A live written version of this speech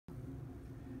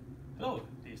Hello,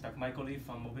 this is Dr. Michael Lee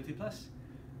from Mobility Plus.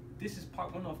 This is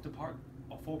part one of the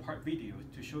four-part video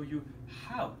to show you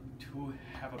how to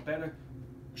have a better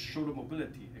shoulder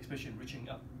mobility, especially in reaching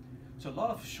up. So a lot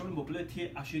of shoulder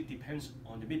mobility actually depends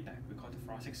on the mid-back. We call it the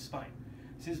thoracic spine.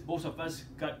 Since most of us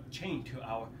got chained to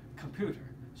our computer,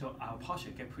 so our posture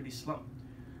get pretty slumped.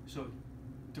 So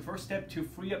the first step to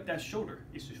free up that shoulder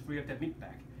is to free up that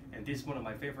mid-back, and this is one of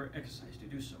my favorite exercises to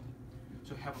do so.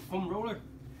 So have a foam roller.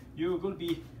 You're going to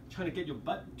be trying to get your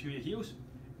butt to your heels,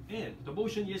 and the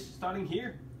motion is starting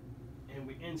here and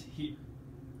we end here.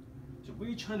 So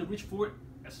we're trying to reach forward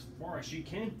as far as you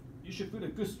can. You should feel a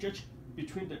good stretch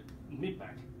between the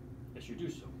mid-back as you do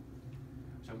so.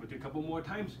 So I'm going to do a couple more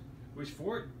times. Reach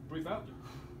forward, breathe out,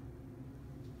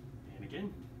 and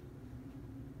again.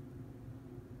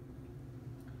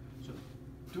 So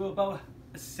do about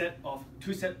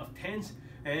two sets of 10s,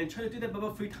 and try to do that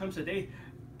about 3 times a day.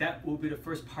 That will be the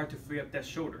first part to free up that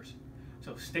shoulders.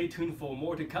 So stay tuned for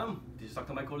more to come. This is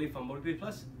Dr. Michael Lee from Mobility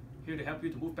Plus, here to help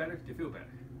you to move better, to feel better.